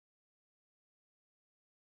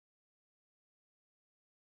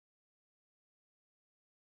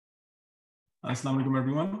Assalamu alaikum,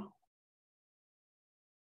 everyone.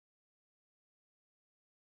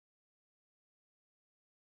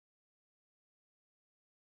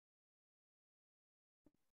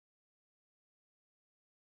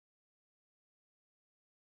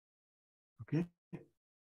 Okay.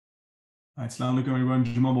 Assalamu alaikum, everyone.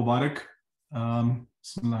 Juma Mubarak.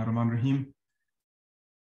 Bismillah ar-Rahman ar-Rahim.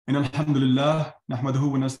 In alhamdulillah,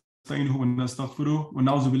 nahmaduhu wa nasta'inuhu wa nastaghfiruh wa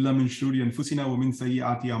na'udhu billahi min shururi anfusina wa min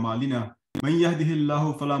sayyiati a'malina. Man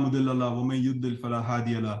yahdihillahu fala mudilla lahu wa man yudlil fala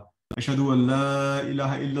hadiya lahu. Ashhadu an la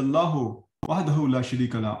ilaha illallah wahdahu la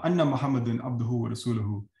sharika lahu anna Muhammadan abduhu wa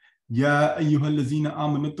rasuluhu. Ya ayyuhallazina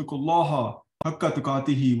amanu ittaqullaha haqqa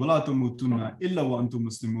tuqatihi wa la tamutunna illa wa antum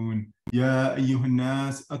muslimun. يا أيها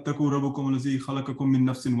الناس اتقوا ربكم الذي خلقكم من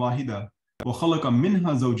نفس واحدة وخلق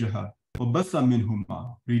منها زوجها وبث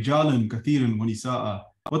منهما رجالا كثيرا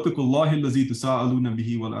ونساء واتقوا الله الذي تساءلون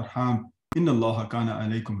به والأرحام إن الله كان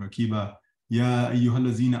عليكم رقيبا يا أيها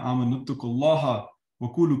الذين آمنوا اتقوا الله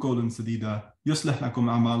وقولوا قولا سديدا يصلح لكم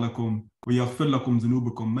أعمالكم ويغفر لكم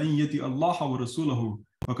ذنوبكم من يطع الله ورسوله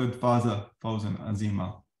فقد فاز فوزا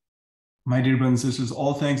عظيما. My dear brothers and sisters,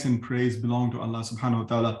 all thanks and praise belong to Allah subhanahu wa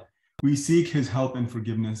ta'ala. We seek His help and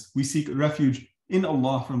forgiveness. We seek refuge in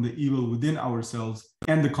Allah from the evil within ourselves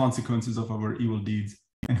and the consequences of our evil deeds.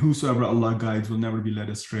 And whosoever Allah guides will never be led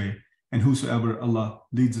astray. And whosoever Allah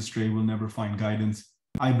leads astray will never find guidance.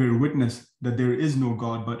 I bear witness that there is no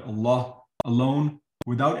God but Allah alone,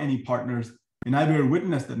 without any partners. And I bear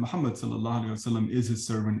witness that Muhammad sallallahu alaihi wasallam is His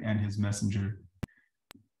servant and His messenger.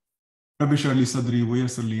 Rabbi shrah li sadri wa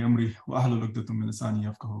yassir li amri wa ahlul 'uqdatam min lisani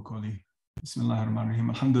yafqahu qawli. Bismillah ar-Rahman ar-Rahim.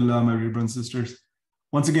 Alhamdulillah, my dear brothers and sisters.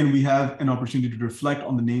 Once again, we have an opportunity to reflect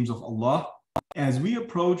on the names of Allah. As we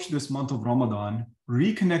approach this month of Ramadan,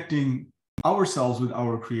 reconnecting ourselves with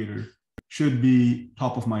our Creator should be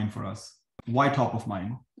top of mind for us. Why top of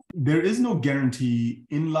mind? There is no guarantee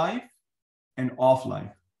in life and off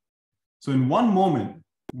life. So in one moment,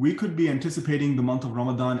 we could be anticipating the month of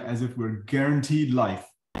Ramadan as if we're guaranteed life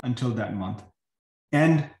until that month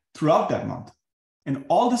and throughout that month. And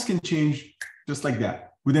all this can change just like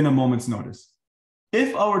that, within a moment's notice.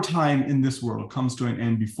 If our time in this world comes to an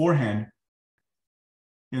end beforehand,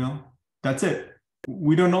 that's it.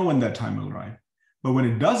 We don't know when that time will arrive. But when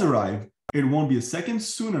it does arrive, it won't be a second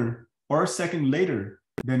sooner or a second later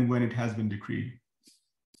than when it has been decreed.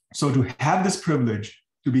 So to have this privilege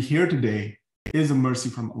to be here today is a mercy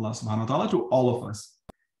from Allah subhanahu wa ta'ala to all of us.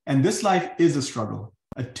 And this life is a struggle,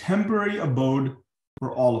 a temporary abode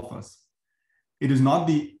for all of us. It is not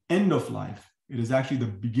the end of life. It is actually the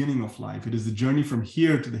beginning of life. It is the journey from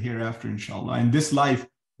here to the hereafter, inshallah. And this life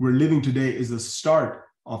we're living today is the start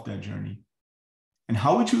of that journey. And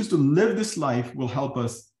how we choose to live this life will help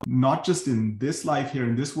us not just in this life here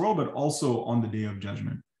in this world, but also on the day of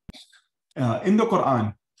judgment. In the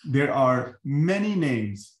Quran, there are many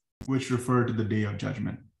names which refer to the day of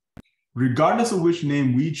judgment. Regardless of which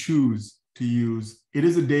name we choose to use, it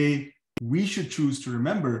is a day we should choose to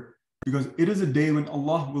remember, because it is a day when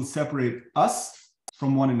Allah will separate us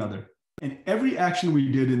from one another. And every action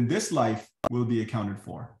we did in this life will be accounted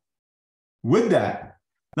for. With that,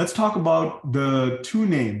 let's talk about the two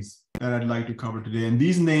names that I'd like to cover today. And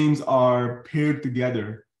these names are paired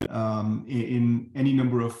together in any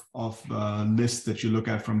number of lists that you look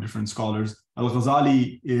at from different scholars.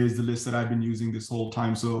 Al-Ghazali is the list that I've been using this whole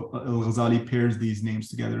time. So Al-Ghazali pairs these names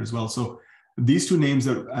together as well. So these two names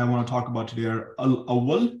that I want to talk about today are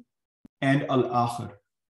Awwal and Aakhir.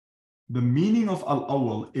 The meaning of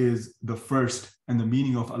Awwal is the first, and the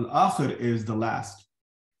meaning of Aakhir is the last.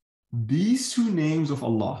 These two names of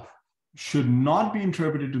Allah should not be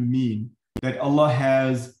interpreted to mean that Allah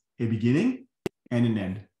has a beginning and an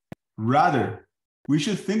end. Rather, we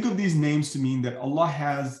should think of these names to mean that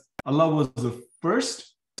Allah was the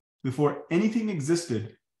first before anything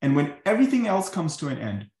existed, and when everything else comes to an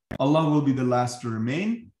end, Allah will be the last to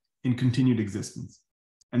remain in continued existence.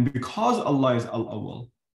 And because Allah is Al-Awwal,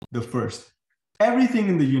 the first, everything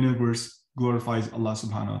in the universe glorifies Allah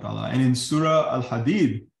subhanahu wa ta'ala. And in Surah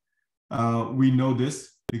Al-Hadid, we know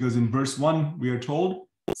this because in verse 1, we are told,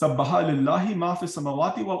 Sabbaha lillahi ma fi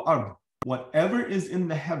samawati wal ard. Whatever is in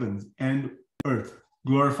the heavens and earth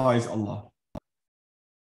glorifies Allah.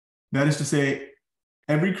 That is to say,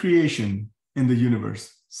 every creation in the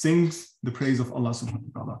universe sings the praise of Allah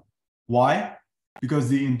subhanahu wa ta'ala. Why? Because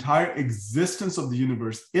the entire existence of the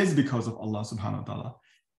universe is because of Allah subhanahu wa ta'ala.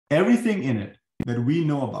 Everything in it that we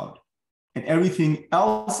know about and everything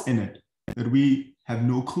else in it that we have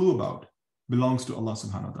no clue about belongs to Allah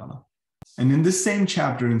subhanahu wa ta'ala. And in this same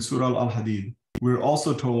chapter in Surah Al-Hadid, we're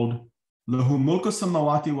also told, Lahu mulku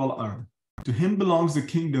samawati wal ard. To him belongs the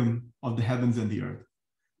kingdom of the heavens and the earth.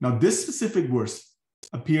 Now, this specific verse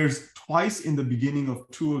appears twice in the beginning of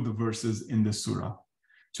two of the verses in this surah.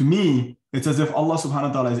 To me, it's as if Allah subhanahu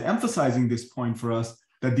wa ta'ala is emphasizing this point for us,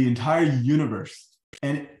 that the entire universe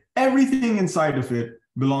and everything inside of it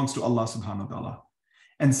belongs to Allah subhanahu wa ta'ala.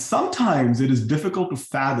 And sometimes it is difficult to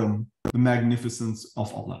fathom the magnificence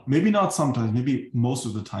of Allah. Maybe not sometimes, maybe most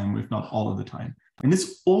of the time, if not all of the time. And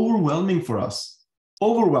it's overwhelming for us,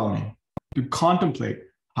 overwhelming to contemplate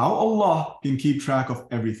how Allah can keep track of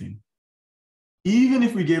everything. Even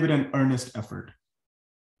if we gave it an earnest effort,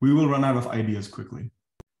 we will run out of ideas quickly.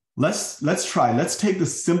 Let's try. Let's take the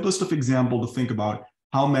simplest of example to think about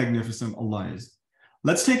how magnificent Allah is.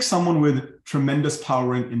 Let's take someone with tremendous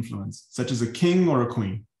power and influence, such as a king or a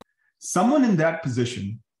queen. Someone in that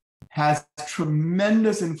position has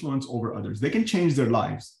tremendous influence over others. They can change their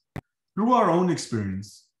lives. Through our own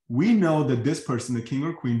experience, we know that this person, the king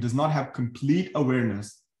or queen, does not have complete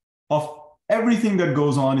awareness of everything that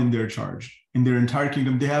goes on in their charge, in their entire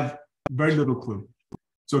kingdom. They have very little clue.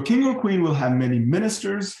 So a king or queen will have many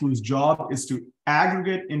ministers whose job is to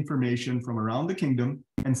aggregate information from around the kingdom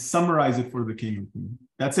and summarize it for the king or queen.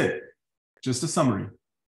 That's it. Just a summary.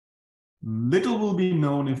 Little will be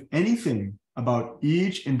known, if anything, about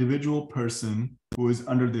each individual person who is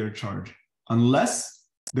under their charge, unless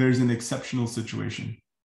there's an exceptional situation.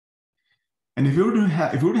 And if we were to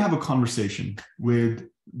have a conversation with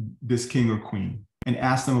this king or queen and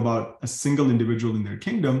ask them about a single individual in their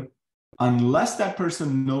kingdom, unless that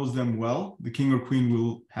person knows them well, the king or queen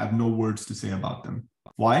will have no words to say about them.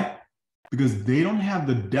 Why? Because they don't have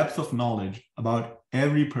the depth of knowledge about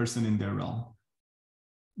every person in their realm.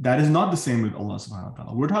 That is not the same with Allah subhanahu wa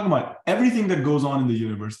ta'ala. We're talking about everything that goes on in the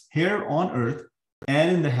universe, here on earth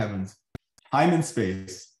and in the heavens, time and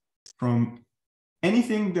space. From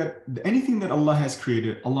anything that Allah has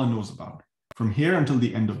created, Allah knows about, from here until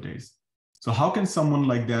the end of days. So how can someone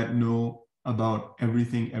like that know about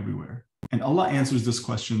everything everywhere? And Allah answers this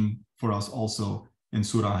question for us also in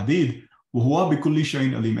Surah Hadid. وَهُوَ بِكُلِّ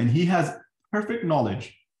شَيْءٍ عَلِيمٌ. And He has perfect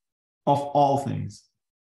knowledge of all things.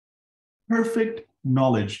 Perfect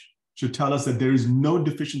knowledge should tell us that there is no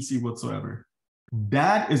deficiency whatsoever.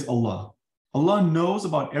 That is Allah. Allah knows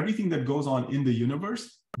about everything that goes on in the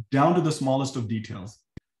universe, down to the smallest of details.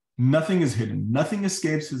 Nothing is hidden. Nothing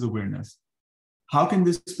escapes His awareness. How can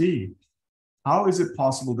this be? How is it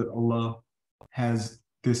possible that Allah has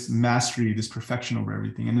this mastery, this perfection over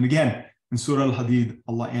everything? And then again, in Surah Al-Hadid,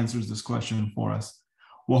 Allah answers this question for us.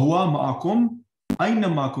 وَهُوَ مَعَكُمْ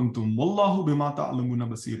أَيْنَمَا كُنْتُمْ وَاللَّهُ بِمَا تَعْلَمُونَ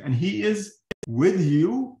بَصِيرٌ. And He is with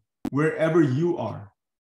you wherever you are.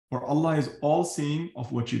 For Allah is all-seeing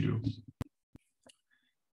of what you do.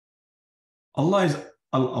 Allah is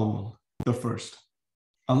Al-Awwal, the first.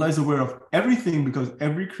 Allah is aware of everything because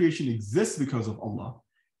every creation exists because of Allah.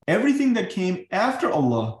 Everything that came after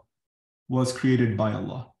Allah was created by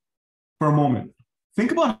Allah. For a moment,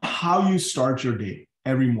 think about how you start your day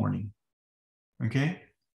every morning. Okay?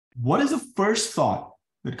 What is the first thought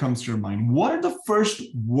that comes to your mind? What are the first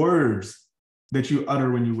words that you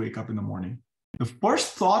utter when you wake up in the morning? The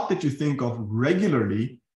first thought that you think of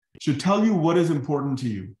regularly should tell you what is important to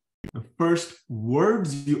you. The first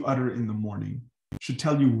words you utter in the morning should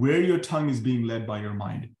tell you where your tongue is being led by your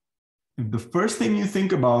mind. If the first thing you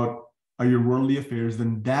think about are your worldly affairs,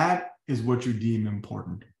 then that is what you deem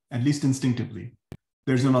important, at least instinctively.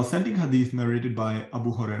 There's an authentic hadith narrated by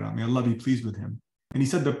Abu Hurairah, may Allah be pleased with him. And he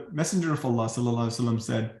said, the Messenger of Allah sallallahu alaihi wasallam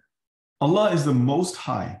said, Allah is the Most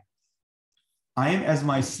High. I am as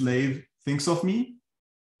my slave thinks of me,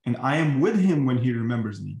 and I am with him when he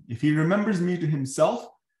remembers me. If he remembers me to himself,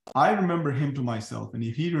 I remember him to myself. And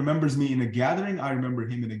if he remembers me in a gathering, I remember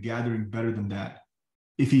him in a gathering better than that.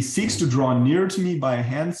 If he seeks to draw near to me by a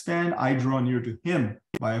handspan, I draw near to him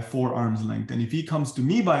by a 4 arms length. And if he comes to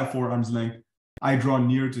me by a 4 arms length, I draw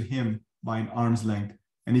near to him by an arm's length.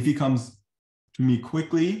 And if he comes to me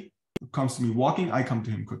quickly, comes to me walking, I come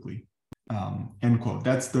to him quickly. End quote.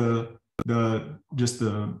 That's the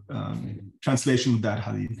translation of that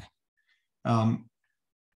hadith.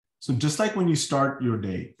 So just like when you start your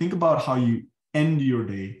day, think about how you end your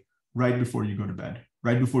day right before you go to bed,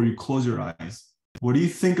 right before you close your eyes. What do you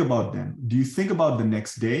think about then? Do you think about the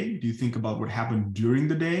next day? Do you think about what happened during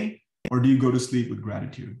the day? Or do you go to sleep with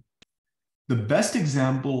gratitude? The best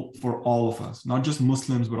example for all of us, not just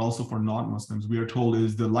Muslims, but also for non-Muslims, we are told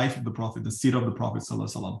is the life of the Prophet, the seerah of the Prophet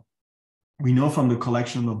sallallahu alaihi wasallam. We know from the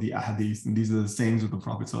collection of the ahadith, and these are the sayings of the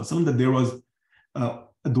Prophet sallallahu alaihi wasallam, that there was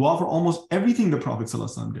a dua for almost everything the Prophet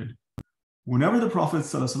sallallahu alaihi wasallam did. Whenever the Prophet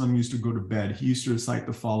sallallahu alaihi wasallam used to go to bed, he used to recite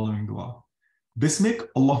the following dua. Bismik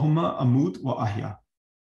Allahumma amut wa ahya.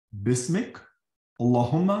 Bismik,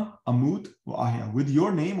 Allahumma amut wa ahya. With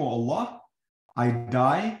your name, O Allah, I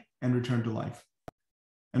die and return to life.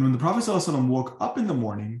 And when the Prophet ﷺ woke up in the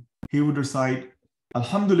morning, he would recite,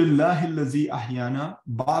 Alhamdulillahi allazi ahyana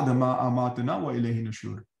ba'da ma amatana wa ilayhi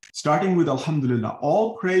nushur. Starting with Alhamdulillah,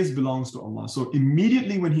 all praise belongs to Allah. So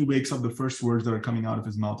immediately when he wakes up, the first words that are coming out of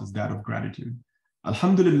his mouth is that of gratitude.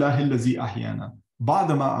 Alhamdulillahi allazi ahyana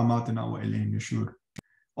ba'da ma amatana wa ilayhi nushur.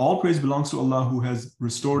 All praise belongs to Allah who has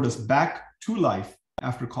restored us back to life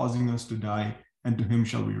after causing us to die, and to him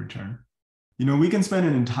shall we return. You know, we can spend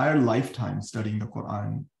an entire lifetime studying the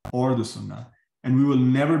Quran or the Sunnah, and we will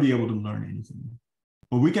never be able to learn anything.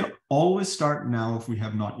 But we can always start now if we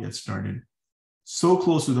have not yet started. So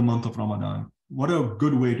close to the month of Ramadan, what a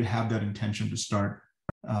good way to have that intention to start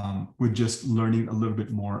with just learning a little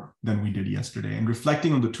bit more than we did yesterday. And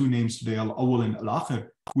reflecting on the two names today, Awwal and Aakhir,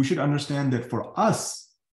 we should understand that for us,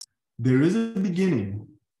 there is a beginning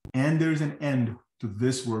and there is an end to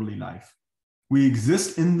this worldly life. We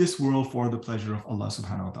exist in this world for the pleasure of Allah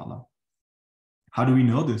subhanahu wa ta'ala. How do we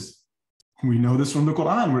know this? We know this from the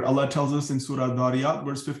Quran, where Allah tells us in Surah Dhariyat,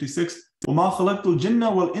 verse 56, وَمَا خَلَقْتُ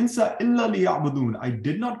الْجِنَّ وَالْإِنسَ إِلَّا لِيَعْبُدُونَ. I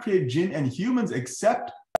did not create jinn and humans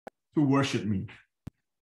except to worship me.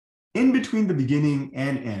 In between the beginning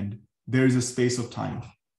and end, there is a space of time.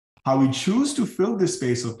 How we choose to fill this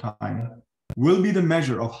space of time will be the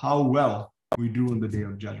measure of how well we do on the Day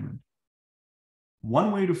of Judgment.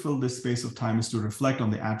 One way to fill this space of time is to reflect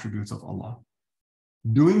on the attributes of Allah.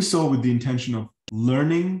 Doing so with the intention of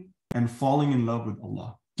learning and falling in love with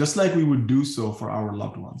Allah, just like we would do so for our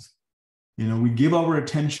loved ones. You know, we give our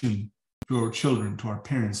attention to our children, to our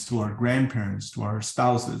parents, to our grandparents, to our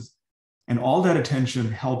spouses, and all that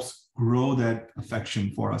attention helps grow that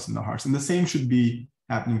affection for us in the hearts. And the same should be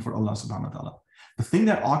happening for Allah subhanahu wa ta'ala. The thing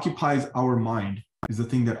that occupies our mind is the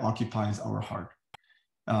thing that occupies our heart.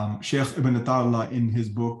 Shaykh Ibn Ata'Allah in his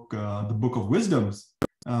book, the Book of Wisdoms,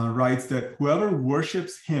 writes that whoever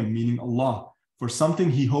worships him, meaning Allah, for something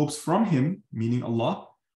he hopes from him, meaning Allah,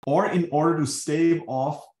 or in order to stave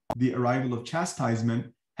off the arrival of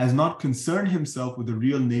chastisement, has not concerned himself with the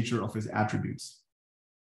real nature of his attributes.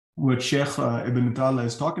 What Shaykh Ibn Ata'Allah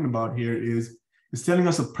is talking about here is telling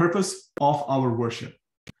us a purpose of our worship.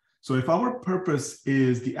 So if our purpose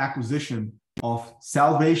is the acquisition of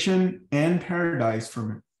salvation and paradise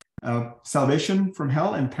from salvation from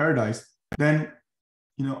hell and paradise, then,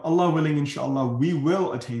 you know, Allah willing, inshallah, we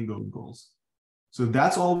will attain those goals. So if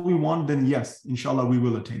that's all we want, then yes, inshallah, we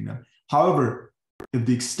will attain them. However, if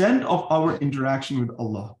the extent of our interaction with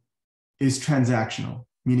Allah is transactional,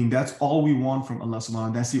 meaning that's all we want from Allah subhanahu wa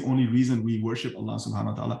ta'ala, that's the only reason we worship Allah subhanahu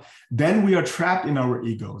wa ta'ala, then we are trapped in our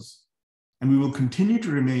egos. And we will continue to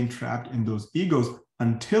remain trapped in those egos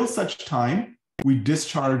until such time we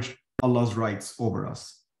discharge Allah's rights over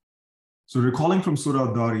us. So recalling from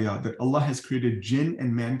Surah Dhariyat that Allah has created jinn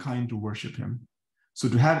and mankind to worship him. So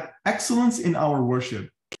to have excellence in our worship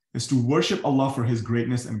is to worship Allah for his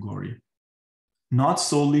greatness and glory, not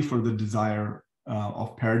solely for the desire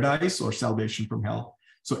of paradise or salvation from hell.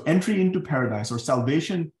 So entry into paradise or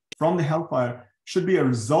salvation from the hellfire should be a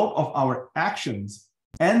result of our actions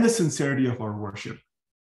and the sincerity of our worship,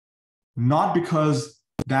 not because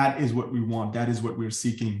that is what we want, that is what we're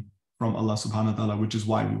seeking from Allah subhanahu wa ta'ala, which is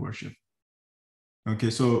why we worship. Okay,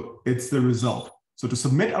 so it's the result. So to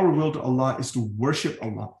submit our will to Allah is to worship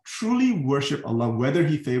Allah, truly worship Allah, whether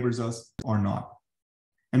he favors us or not.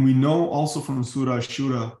 And we know also from Surah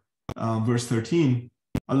Shura, verse 13,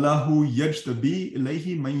 Allahu yajtabi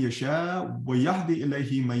ilayhi man yasha wa yahdi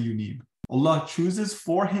ilayhi man yunib. Allah chooses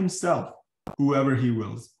for himself whoever he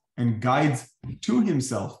wills and guides to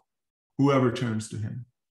himself whoever turns to him.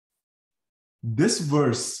 This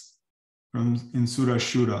verse in Surah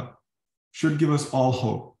Shura should give us all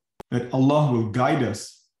hope that Allah will guide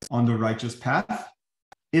us on the righteous path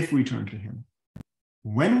if we turn to him.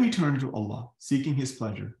 When we turn to Allah, seeking his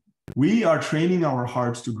pleasure, we are training our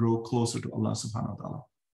hearts to grow closer to Allah subhanahu wa ta'ala.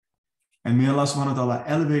 And may Allah subhanahu wa ta'ala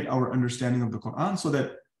elevate our understanding of the Quran so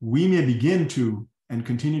that we may begin to and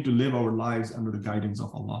continue to live our lives under the guidance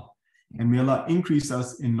of Allah. And may Allah increase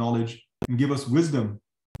us in knowledge and give us wisdom,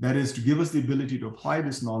 that is, to give us the ability to apply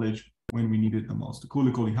this knowledge when we need it the most.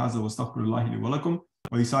 أقول قولي هذا واستغفر الله لي ولكم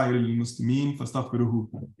ولسائر المسلمين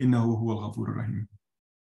فاستغفروه إنه هو الغفور الرحيم.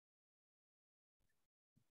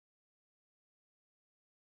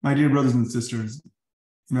 My dear brothers and sisters,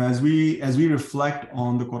 you know, as we reflect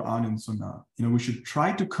on the Quran and Sunnah, you know, we should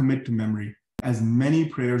try to commit to memory as many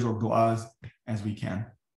prayers or du'as as we can.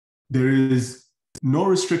 There is no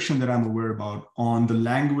restriction that I'm aware about on the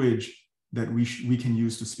language that we can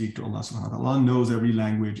use to speak to Allah subhanahu wa ta'ala. Allah knows every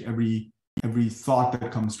language, every every thought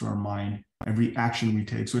that comes to our mind, every action we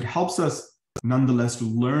take. So it helps us nonetheless to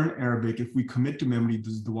learn Arabic if we commit to memory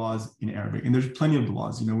these du'as in Arabic. And there's plenty of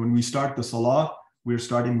du'as. You know, when we start the salah, we're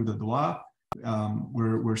starting with a du'a.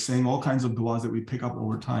 We're saying all kinds of du'as that we pick up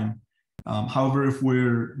over time. However, if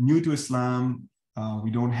we're new to Islam,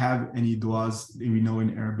 we don't have any du'as that we know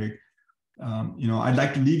in Arabic. You know, I'd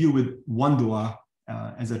like to leave you with one du'a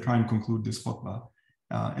as I try and conclude this khutbah.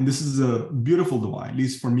 And this is a beautiful dua. At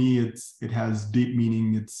least for me, it has deep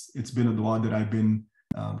meaning. It's been a dua that I've been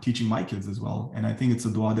teaching my kids as well. And I think it's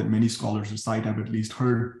a dua that many scholars recite. I've at least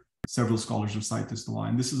heard several scholars recite this dua.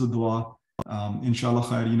 And this is a dua, inshallah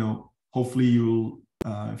khair, you know, hopefully you'll,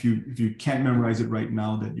 if you can't memorize it right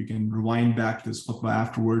now, that you can rewind back this khutbah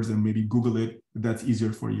afterwards and maybe Google it if that's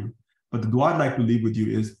easier for you. But the dua I'd like to leave with you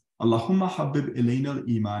is, Allahumma habib ilayna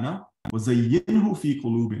al-imana wa zayyinhu fi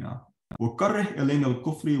qulubina. وكره إلينا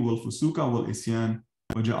الكفر والفسوق والإسيان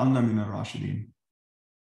وجعلنا من الراشدين.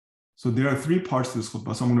 So there are three parts to this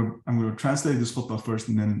khutbah. So I'm going to translate this khutbah first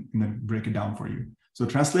and then break it down for you. So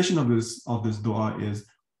translation of this dua is,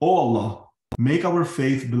 O Allah, make our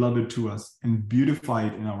faith beloved to us and beautify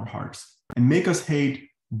it in our hearts, and make us hate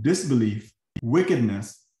disbelief,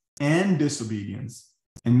 wickedness, and disobedience,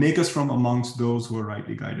 and make us from amongst those who are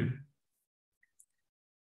rightly guided.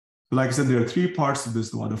 Like I said, there are three parts to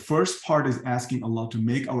this dua. The first part is asking Allah to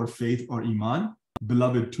make our faith or iman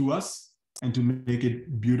beloved to us and to make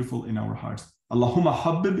it beautiful in our hearts. Allahumma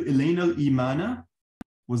habib ilayna al-imana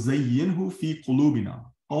wa zayyinhu fi qulubina.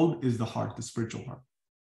 Qalb is the heart, the spiritual heart.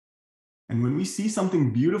 And when we see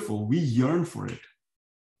something beautiful, we yearn for it.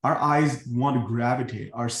 Our eyes want to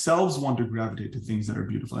gravitate, ourselves want to gravitate to things that are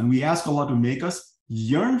beautiful. And we ask Allah to make us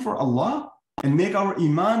yearn for Allah and make our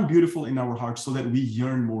iman beautiful in our hearts so that we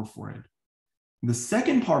yearn more for it. The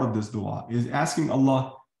second part of this dua is asking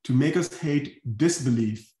Allah to make us hate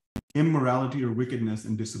disbelief, immorality or wickedness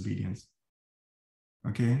and disobedience.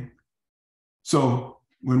 Okay? So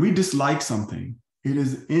when we dislike something, it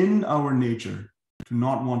is in our nature to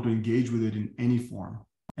not want to engage with it in any form.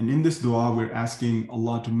 And in this dua, we're asking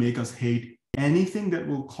Allah to make us hate anything that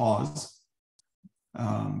will cause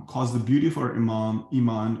the beauty of our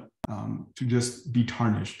iman to just be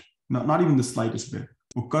tarnished, not even the slightest bit.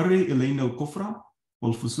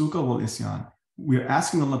 We're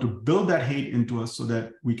asking Allah to build that hate into us so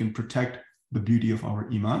that we can protect the beauty of our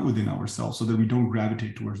iman within ourselves, so that we don't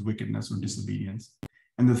gravitate towards wickedness or disobedience.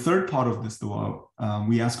 And the third part of this dua,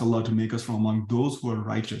 we ask Allah to make us from among those who are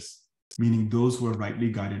righteous, meaning those who are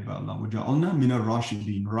rightly guided by Allah.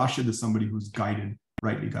 Rashid is somebody who's guided,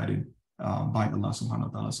 rightly guided by Allah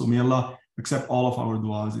subhanahu wa ta'ala. So may Allah accept all of our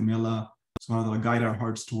du'as, and may Allah subhanahu wa ta'ala guide our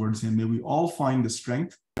hearts towards Him. May we all find the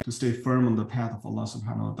strength to stay firm on the path of Allah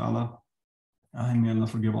subhanahu wa ta'ala. And may Allah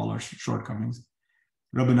forgive all our shortcomings.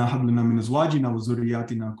 ربنا هب لنا من أزواجنا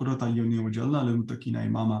وذرياتنا قرة أعين واجعلنا للمتقين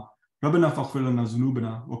إماما. ربنا فاغفر لنا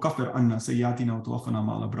ذنوبنا وكفر عنا سيئاتنا وتوفنا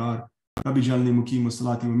مع الأبرار. رب اجعلني مقيم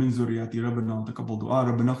الصلاة ومن ذرياتي ربنا وتقبل دعاء.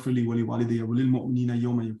 ربنا اغفر لي ولوالدي وللمؤمنين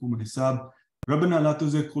يوم يقوم الحساب. ربنا لا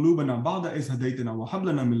تزغ قلوبنا بعد إذ هديتنا وهب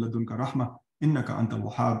لنا من لدنك رحمة إنك أنت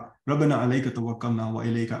الوهاب. ربنا عليك توكلنا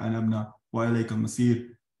وإليك أنبنا وإليك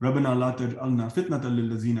المصير. ربنا لا تجعلنا فتنة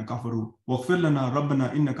للذين كفروا واغفر لنا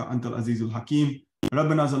ربنا إنك أنت العزيز الحكيم.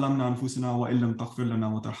 ربنا ظلمنا أنفسنا وإن لم تغفر لنا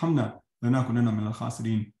وترحمنا لنكونن من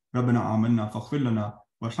الخاسرين. ربنا آمنا فاغفر لنا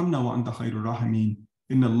وارحمنا وأنت خير الراحمين.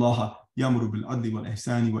 إن الله يأمر بالعدل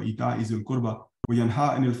والإحسان وإيتاء ذي القربى وينهى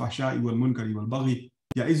عن الفحشاء والمنكر والبغي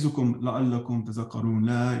يعظكم لعلكم تذكرون.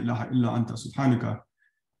 لا إله إلا أنت سبحانك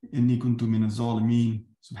إني كنت من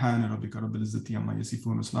الظالمين. سبحان ربك رب العزة عما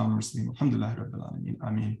يصفون وسلام على المرسلين والحمد لله رب العالمين.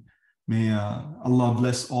 Ameen. May Allah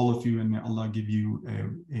bless all of you, and may Allah give you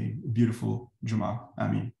a beautiful Jum'ah.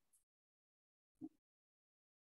 Ameen.